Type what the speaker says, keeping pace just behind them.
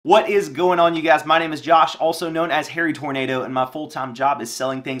What is going on, you guys? My name is Josh, also known as Hairytornado, and my full-time job is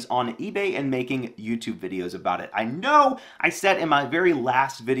selling things on eBay and making YouTube videos about it. I know I said in my very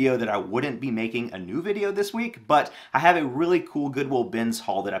last video that I wouldn't be making a new video this week, but I have a really cool Goodwill bins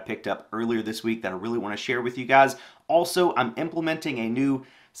haul that I picked up earlier this week that I really want to share with you guys. Also, I'm implementing a new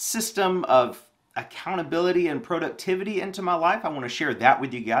system of accountability and productivity into my life. I want to share that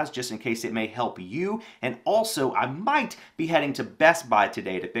with you guys just in case it may help you. And also, I might be heading to Best Buy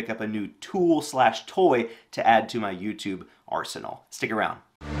today to pick up a new tool/toy to add to my YouTube arsenal. Stick around.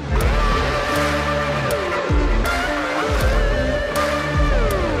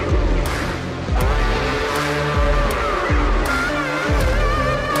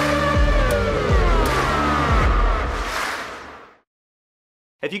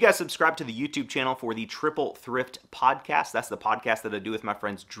 If you guys subscribe to the YouTube channel for the Triple Thrift Podcast, that's the podcast that I do with my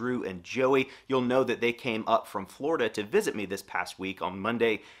friends Drew and Joey, you'll know that they came up from Florida to visit me this past week on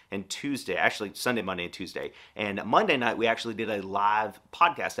Monday and Tuesday, actually Sunday, Monday, and Tuesday. And Monday night, we actually did a live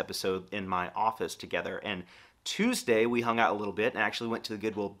podcast episode in my office together. And Tuesday, we hung out a little bit and actually went to the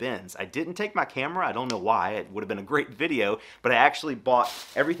Goodwill bins. I didn't take my camera. I don't know why. It would have been a great video, but I actually bought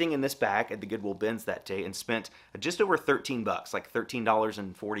everything in this bag at the Goodwill bins that day and spent just over 13 bucks, like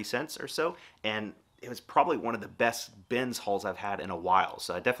 $13.40 or so. And it was probably one of the best bins hauls I've had in a while.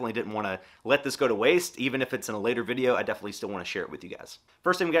 So I definitely didn't want to let this go to waste. Even if it's in a later video, I definitely still want to share it with you guys.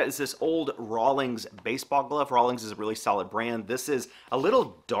 First thing we got is this old Rawlings baseball glove. Rawlings is a really solid brand. This is a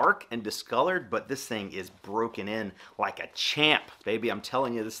little dark and discolored, but this thing is broken in like a champ, baby. I'm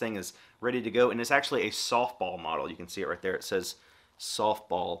telling you, this thing is ready to go. And it's actually a softball model. You can see it right there. It says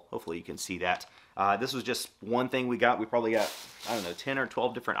softball. Hopefully you can see that. This was just one thing we got. We probably got, I don't know, 10 or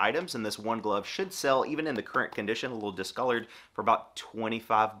 12 different items, and this one glove should sell, even in the current condition, a little discolored, for about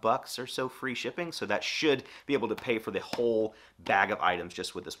 25 bucks or so free shipping. So that should be able to pay for the whole bag of items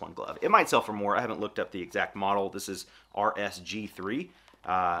just with this one glove. It might sell for more. I haven't looked up the exact model. This is RSG3,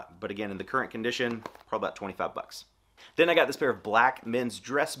 but again, in the current condition, probably about 25 bucks. Then I got this pair of black men's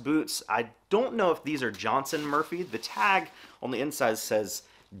dress boots. I don't know if these are Johnson Murphy. The tag on the inside says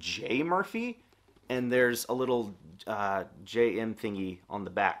J Murphy, and there's a little JM thingy on the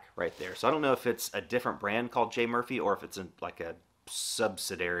back right there. So I don't know if it's a different brand called J Murphy or if it's like a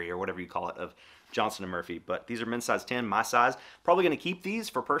subsidiary or whatever you call it of Johnson & Murphy. But these are men's size 10, my size. Probably going to keep these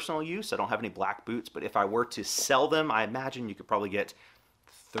for personal use. I don't have any black boots, but if I were to sell them, I imagine you could probably get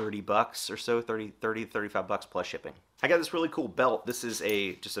 30 bucks or so, 35 bucks plus shipping. I got this really cool belt. This is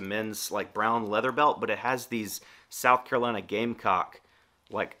just a men's like brown leather belt, but it has these South Carolina Gamecock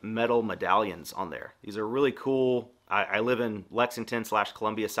like metal medallions on there. These are really cool. I live in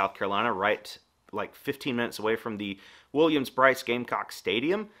Lexington/Columbia, South Carolina, right like 15 minutes away from the Williams-Brice Gamecock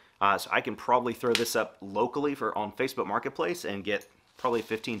Stadium. So I can probably throw this up locally on Facebook Marketplace and get probably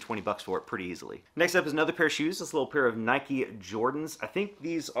 15-20 bucks for it pretty easily. Next up is another pair of shoes, this little pair of Nike Jordans. I think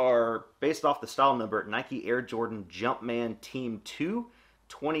these are based off the style number, Nike Air Jordan Jumpman Team 2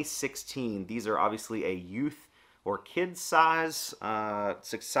 2016. These are obviously a youth or kids size,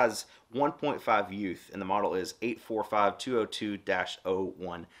 size 1.5 youth, and the model is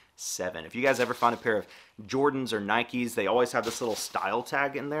 845202-017. If you guys ever find a pair of Jordans or Nikes, they always have this little style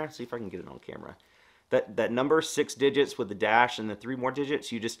tag in there. See if I can get it on camera. That number, 6 digits with the dash and the 3 more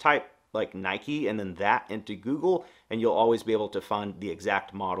digits, you just type like Nike and then that into Google, and you'll always be able to find the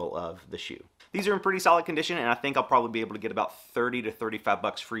exact model of the shoe. These are in pretty solid condition, and I think I'll probably be able to get about 30 to 35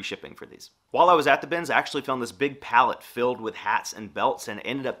 bucks free shipping for these. While I was at the bins, I actually found this big pallet filled with hats and belts, and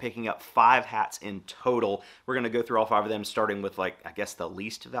ended up picking up 5 hats in total. We're going to go through all 5 of them, starting with, like, I guess the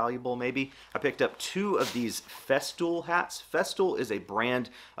least valuable, maybe. I picked up 2 of these Festool hats. Festool is a brand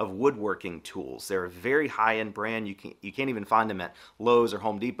of woodworking tools. They're a very high-end brand. You can't even find them at Lowe's or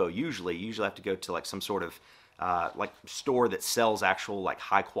Home Depot usually. You usually have to go to, like, some sort of like store that sells actual like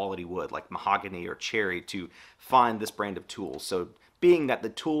high quality wood like mahogany or cherry to find this brand of tools. So being that the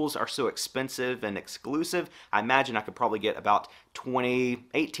tools are so expensive and exclusive, I imagine I could probably get about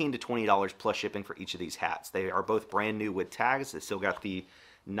 $18 to $20 plus shipping for each of these hats. They are both brand new with tags. They still got the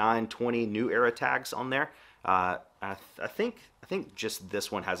 920 New Era tags on there. I think just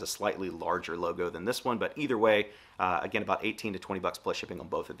this one has a slightly larger logo than this one, but either way, again, about 18 to 20 bucks plus shipping on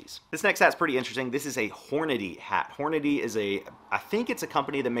both of these. This next hat's pretty interesting. This is a Hornady hat. Hornady is I think it's a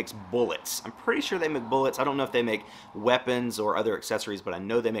company that makes bullets. I'm pretty sure they make bullets. I don't know if they make weapons or other accessories, but I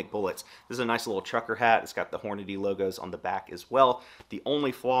know they make bullets. This is a nice little trucker hat. It's got the Hornady logos on the back as well. The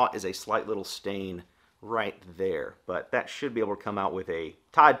only flaw is a slight little stain right there, but that should be able to come out with a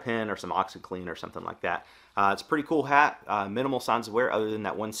Tide pen or some OxiClean or something like that. It's a pretty cool hat, minimal signs of wear other than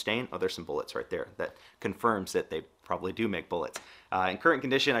that one stain. Oh, there's some bullets right there that confirms that they probably do make bullets. In current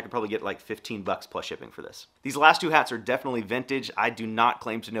condition, I could probably get like 15 bucks plus shipping for this. These last two hats are definitely vintage. I do not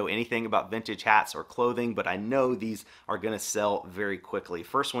claim to know anything about vintage hats or clothing, but I know these are gonna sell very quickly.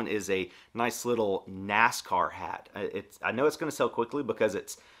 First one is a nice little NASCAR hat. I know it's gonna sell quickly because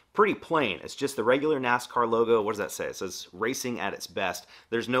it's pretty plain. It's just the regular NASCAR logo. What does that say? It says racing at its best.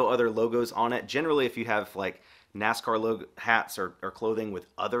 There's no other logos on it. Generally, if you have like NASCAR logo hats or clothing with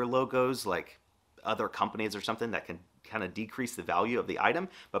other logos, like other companies or something, that can kind of decrease the value of the item.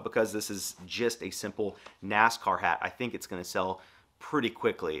 But because this is just a simple NASCAR hat, I think it's going to sell pretty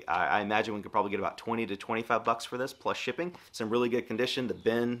quickly. I imagine we could probably get about 20 to 25 bucks for this plus shipping. It's in really good condition.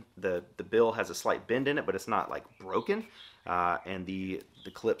 The bill has a slight bend in it, but it's not like broken. And the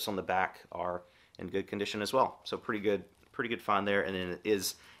clips on the back are in good condition as well. So pretty good find there. And then it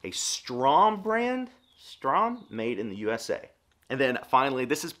is a Strom brand, Strom, made in the USA. And then finally,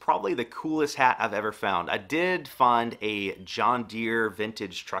 this is probably the coolest hat I've ever found. I did find a John Deere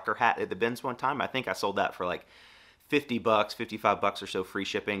vintage trucker hat at the bins one time. I think I sold that for like 50 bucks, 55 bucks or so free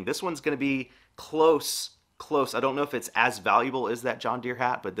shipping. This one's gonna be close. I don't know if it's as valuable as that John Deere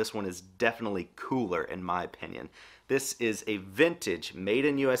hat, but this one is definitely cooler in my opinion. This is a vintage, made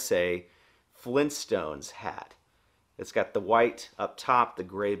in USA, Flintstones hat. It's got the white up top, the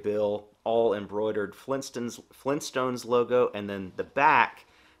gray bill, all embroidered Flintstones logo, and then the back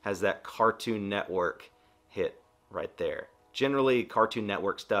has that Cartoon Network hit right there. Generally, Cartoon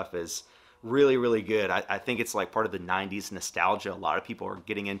Network stuff is really good. I think it's like part of the 90s nostalgia. A lot of people are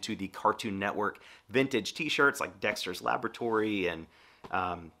getting into the Cartoon Network vintage t-shirts like Dexter's Laboratory and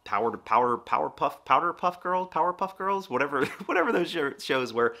Powerpuff Girls, whatever those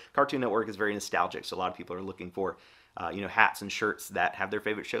shows were. Cartoon Network is very nostalgic, so a lot of people are looking for hats and shirts that have their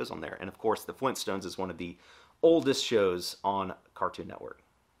favorite shows on there. And of course, the Flintstones is one of the oldest shows on Cartoon Network,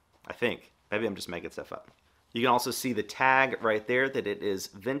 I think. Maybe I'm just making stuff up. You can also see the tag right there that it is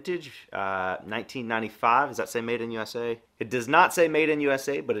vintage, 1995. Does that say made in USA? It does not say made in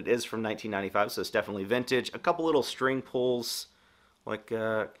USA, but it is from 1995, so it's definitely vintage. A couple little string pulls, like,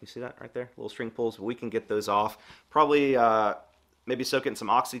 can you see that right there? Little string pulls, we can get those off. Probably maybe soak it in some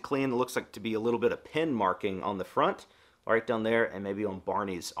OxyClean. It looks like to be a little bit of pin marking on the front, right down there, and maybe on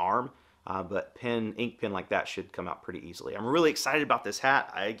Barney's arm. But ink pen like that should come out pretty easily. I'm really excited about this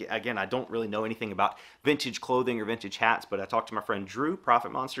hat. Again, I don't really know anything about vintage clothing or vintage hats, but I talked to my friend Drew,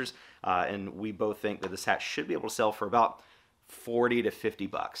 Profit Monsters, and we both think that this hat should be able to sell for about 40 to 50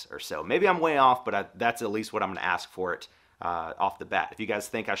 bucks or so. Maybe I'm way off, but that's at least what I'm going to ask for it off the bat. If you guys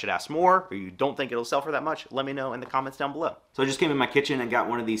think I should ask more, or you don't think it'll sell for that much, let me know in the comments down below. So I just came in my kitchen and got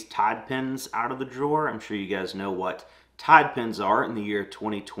one of these Tide pins out of the drawer. I'm sure you guys know what Tide pins are in the year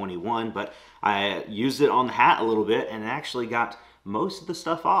 2021, but I used it on the hat a little bit and actually got most of the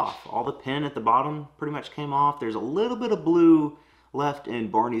stuff off. All the pin at the bottom pretty much came off. There's a little bit of blue left in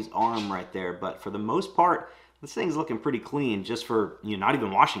Barney's arm right there, but for the most part, this thing's looking pretty clean just for, not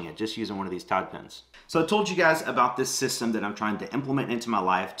even washing it, just using one of these Tide pins. So I told you guys about this system that I'm trying to implement into my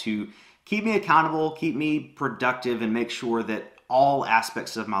life to keep me accountable, keep me productive, and make sure that all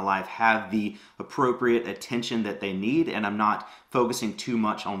aspects of my life have the appropriate attention that they need, and I'm not focusing too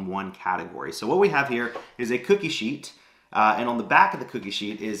much on one category. So what we have here is a cookie sheet, and on the back of the cookie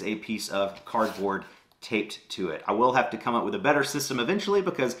sheet is a piece of cardboard taped to it. I will have to come up with a better system eventually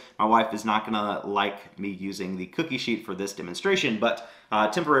because my wife is not gonna like me using the cookie sheet for this demonstration, but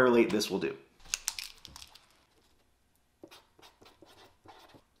temporarily this will do.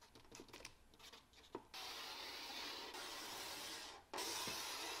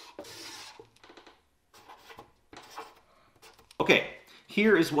 Okay,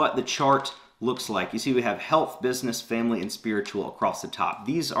 here is what the chart looks like. You see we have health, business, family, and spiritual across the top.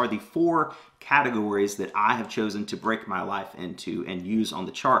 These are the 4 categories that I have chosen to break my life into and use on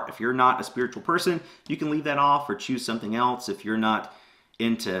the chart. If you're not a spiritual person, you can leave that off or choose something else. If you're not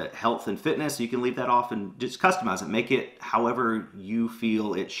into health and fitness, you can leave that off and just customize it. Make it however you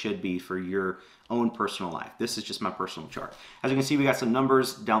feel it should be for your own personal life. This is just my personal chart. As you can see, we got some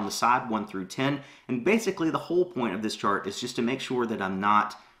numbers down the side, 1 through 10. And basically the whole point of this chart is just to make sure that I'm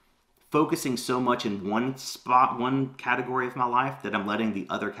not focusing so much in one spot, one category of my life, that I'm letting the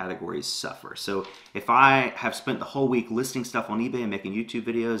other categories suffer. So if I have spent the whole week listing stuff on eBay and making YouTube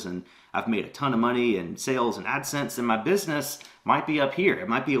videos and I've made a ton of money in sales and AdSense, then my business might be up here. It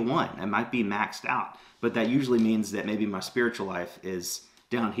might be a 1. It might be maxed out. But that usually means that maybe my spiritual life is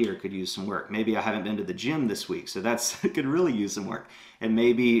down here, could use some work. Maybe I haven't been to the gym this week, so that's could really use some work. And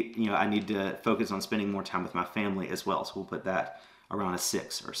maybe, I need to focus on spending more time with my family as well. So we'll put that around a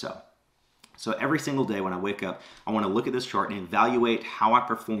 6 or so. So every single day when I wake up, I want to look at this chart and evaluate how I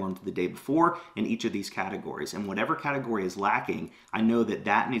performed the day before in each of these categories. And whatever category is lacking, I know that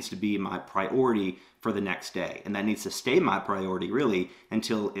that needs to be my priority for the next day. And that needs to stay my priority really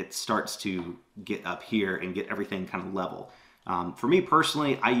until it starts to get up here and get everything kind of level. For me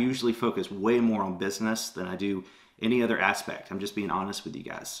personally, I usually focus way more on business than I do any other aspect. I'm just being honest with you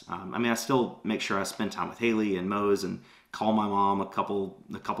guys. I mean, I still make sure I spend time with Haley and Mose and call my mom a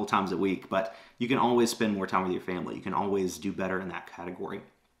couple times a week, but you can always spend more time with your family. You can always do better in that category.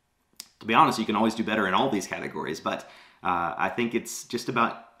 To be honest, you can always do better in all these categories, but I think it's just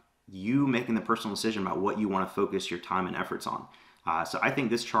about you making the personal decision about what you want to focus your time and efforts on. So I think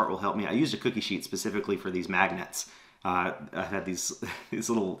this chart will help me. I used a cookie sheet specifically for these magnets. I had these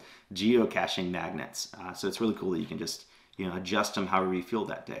little geocaching magnets, so it's really cool that you can just adjust them however you feel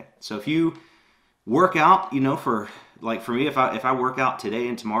that day. So if you work out, for me, if I work out today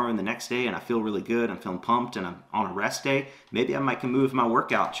and tomorrow and the next day and I feel really good, I'm feeling pumped and I'm on a rest day, maybe I might move my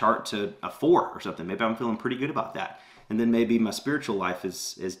workout chart to a 4 or something. Maybe I'm feeling pretty good about that. And then maybe my spiritual life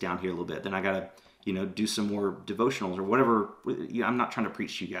is down here a little bit. Then I gotta do some more devotionals or whatever. I'm not trying to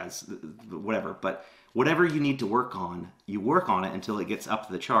preach to you guys, whatever, but whatever you need to work on, you work on it until it gets up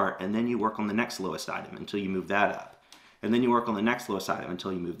to the chart, and then you work on the next lowest item until you move that up. And then you work on the next lowest item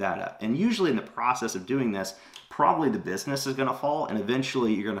until you move that up. And usually in the process of doing this, probably the business is gonna fall, and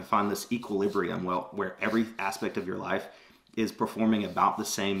eventually you're gonna find this equilibrium where every aspect of your life is performing about the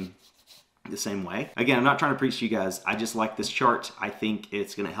same way. Again, I'm not trying to preach to you guys. I just like this chart. I think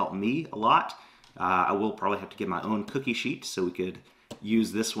it's gonna help me a lot. I will probably have to get my own cookie sheet so we could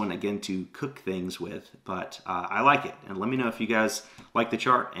use this one again to cook things with, but I like it. And let me know if you guys like the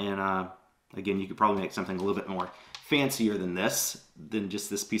chart, and again, you could probably make something a little bit more fancier than just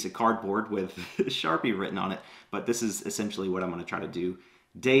this piece of cardboard with Sharpie written on it, but this is essentially what I'm going to try to do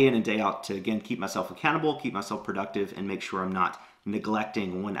day in and day out to, again, keep myself accountable, keep myself productive, and make sure I'm not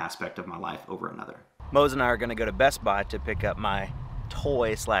neglecting one aspect of my life over another. Mose and I are going to go to Best Buy to pick up my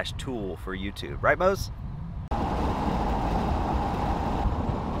toy/tool for YouTube. Right, Mose?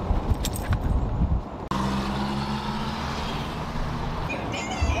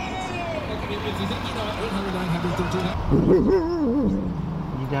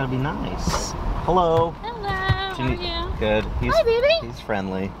 You gotta be nice. Hello. Hello. How are you? Good. Hi, baby. He's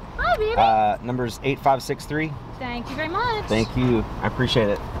friendly. Hi, baby. Number's 8563. Thank you very much. Thank you. I appreciate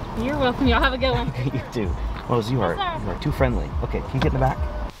it. You're welcome. Y'all have a good one. You too. Mose, you are too friendly. Okay, can you get in the back?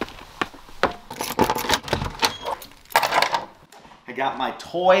 I got my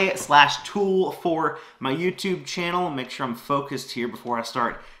toy/tool for my YouTube channel. Make sure I'm focused here before I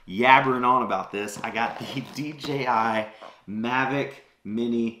start yabbering on about this. I got the DJI Mavic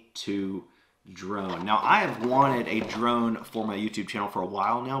Mini 2 drone. Now, I have wanted a drone for my YouTube channel for a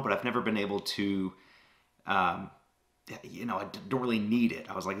while now, but I've never been able to, I don't really need it.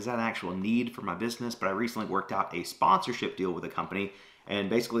 I was like, is that an actual need for my business? But I recently worked out a sponsorship deal with a company, and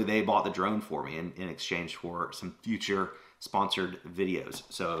basically they bought the drone for me in exchange for some future sponsored videos.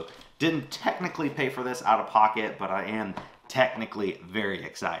 So didn't technically pay for this out of pocket, but I am technically very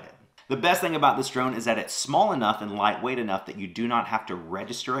excited. The best thing about this drone is that it's small enough and lightweight enough that you do not have to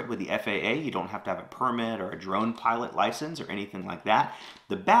register it with the FAA. You don't have to have a permit or a drone pilot license or anything like that.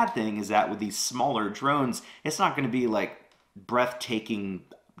 The bad thing is that with these smaller drones, it's not going to be like breathtaking,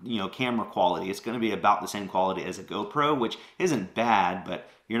 camera quality. It's going to be about the same quality as a GoPro, which isn't bad, but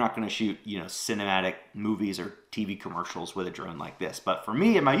you're not going to shoot, cinematic movies or TV commercials with a drone like this. But for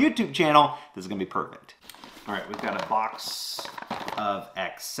me and my YouTube channel, this is going to be perfect. All right, we've got a box of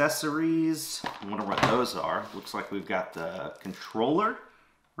accessories. I wonder what those are. Looks like we've got the controller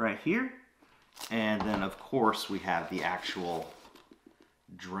right here. And then, of course, we have the actual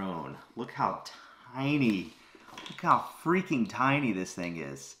drone. Look how tiny, look how freaking tiny this thing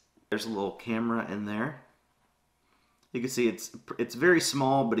is. There's a little camera in there. You can see it's very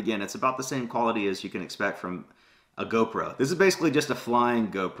small, but again, it's about the same quality as you can expect from a GoPro. This is basically just a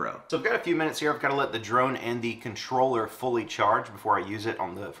flying GoPro. So I've got a few minutes here. I've got to let the drone and the controller fully charge before I use it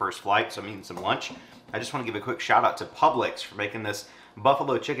on the first flight, so I'm eating some lunch. I just want to give a quick shout out to Publix for making this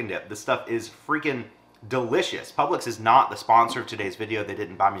buffalo chicken dip. This stuff is freaking delicious. Publix is not the sponsor of today's video. They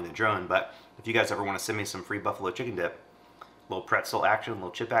didn't buy me the drone, but if you guys ever want to send me some free buffalo chicken dip, a little pretzel action, a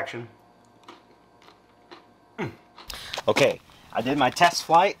little chip action. Okay, I did my test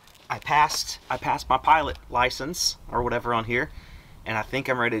flight. I passed my pilot license or whatever on here, and I think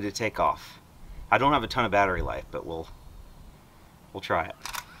I'm ready to take off. I don't have a ton of battery life, but we'll try it.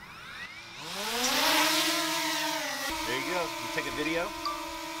 There you go. You take a video.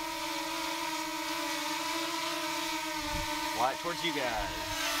 Fly it towards you guys.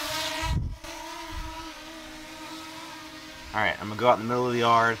 Alright, I'm gonna go out in the middle of the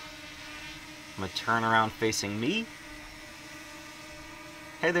yard. I'm gonna turn around facing me.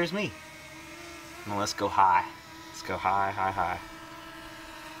 Hey, there's me. Now let's go high. Let's go high, high, high.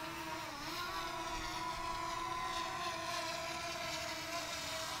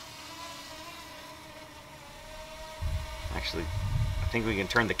 Actually, I think we can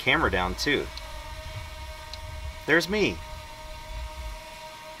turn the camera down too. There's me.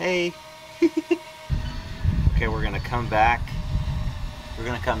 Hey. Okay, we're gonna come back. We're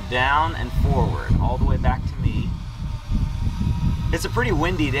gonna come down and forward, all the way back to me. It's a pretty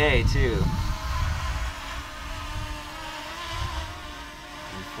windy day too.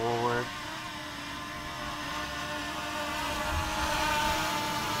 And forward.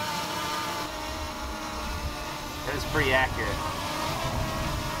 That is pretty accurate.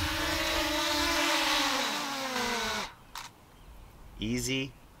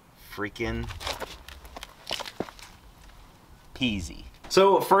 Easy freaking peasy.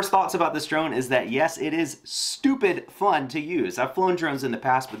 So first thoughts about this drone is that yes, it is stupid fun to use. I've flown drones in the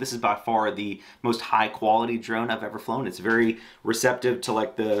past, but this is by far the most high quality drone I've ever flown. It's very receptive to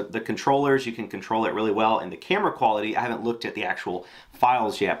like the controllers. You can control it really well, and the camera quality, I haven't looked at the actual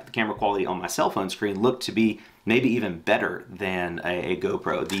files yet, but the camera quality on my cell phone screen looked to be maybe even better than a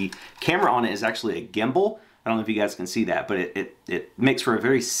GoPro. The camera on it is actually a gimbal. I don't know if you guys can see that, but it makes for a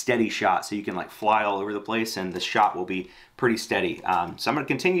very steady shot, so you can like fly all over the place and the shot will be pretty steady. So I'm going to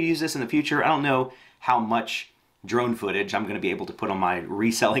continue to use this in the future. I don't know how much drone footage I'm going to be able to put on my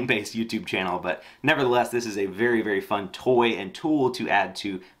reselling based YouTube channel, but nevertheless, this is a very, very fun toy and tool to add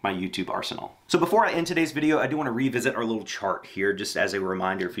to my YouTube arsenal. So before I end today's video, I do want to revisit our little chart here just as a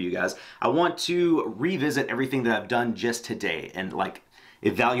reminder for you guys. I want to revisit everything that I've done just today and like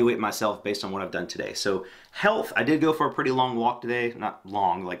evaluate myself based on what I've done today. So health, I did go for a pretty long walk today, not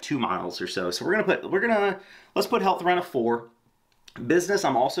long, like 2 miles or so. So let's put health around a 4. Business,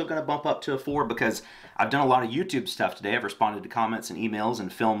 I'm also going to bump up to a 4 because I've done a lot of YouTube stuff today. I've responded to comments and emails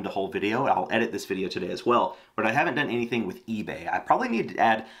and filmed a whole video. I'll edit this video today as well, but I haven't done anything with eBay. I probably need to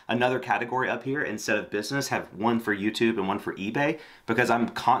add another category up here instead of business, have one for YouTube and one for eBay, because I'm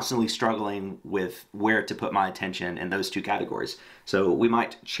constantly struggling with where to put my attention in those 2 categories. So we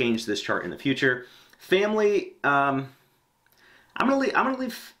might change this chart in the future. Family, I'm gonna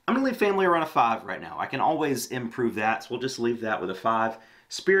leave family around a 5 right now. I can always improve that, so we'll just leave that with a 5.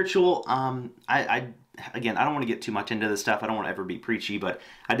 Spiritual, again, I don't want to get too much into this stuff. I don't want to ever be preachy, but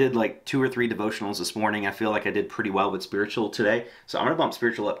I did like 2 or 3 devotionals this morning. I feel like I did pretty well with spiritual today, so I'm gonna bump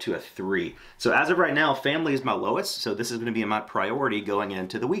spiritual up to a 3. So as of right now, family is my lowest, so this is gonna be my priority going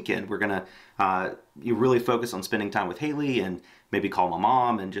into the weekend. We're gonna you really focus on spending time with Haley and maybe call my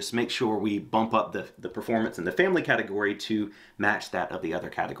mom and just make sure we bump up the performance in the family category to match that of the other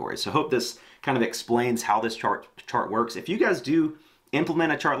categories. So I hope this kind of explains how this chart works. If you guys do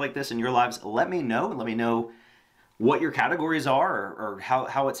implement a chart like this in your lives, let me know. Let me know what your categories are or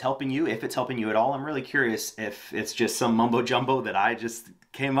how it's helping you, if it's helping you at all. I'm really curious if it's just some mumbo jumbo that I just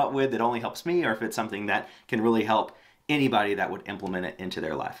came up with that only helps me, or if it's something that can really help anybody that would implement it into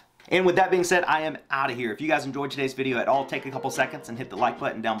their life. And with that being said, I am out of here. If you guys enjoyed today's video at all, take a couple seconds and hit the like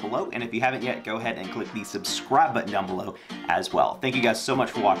button down below. And if you haven't yet, go ahead and click the subscribe button down below as well. Thank you guys so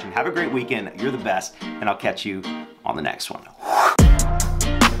much for watching. Have a great weekend. You're the best, and I'll catch you on the next one.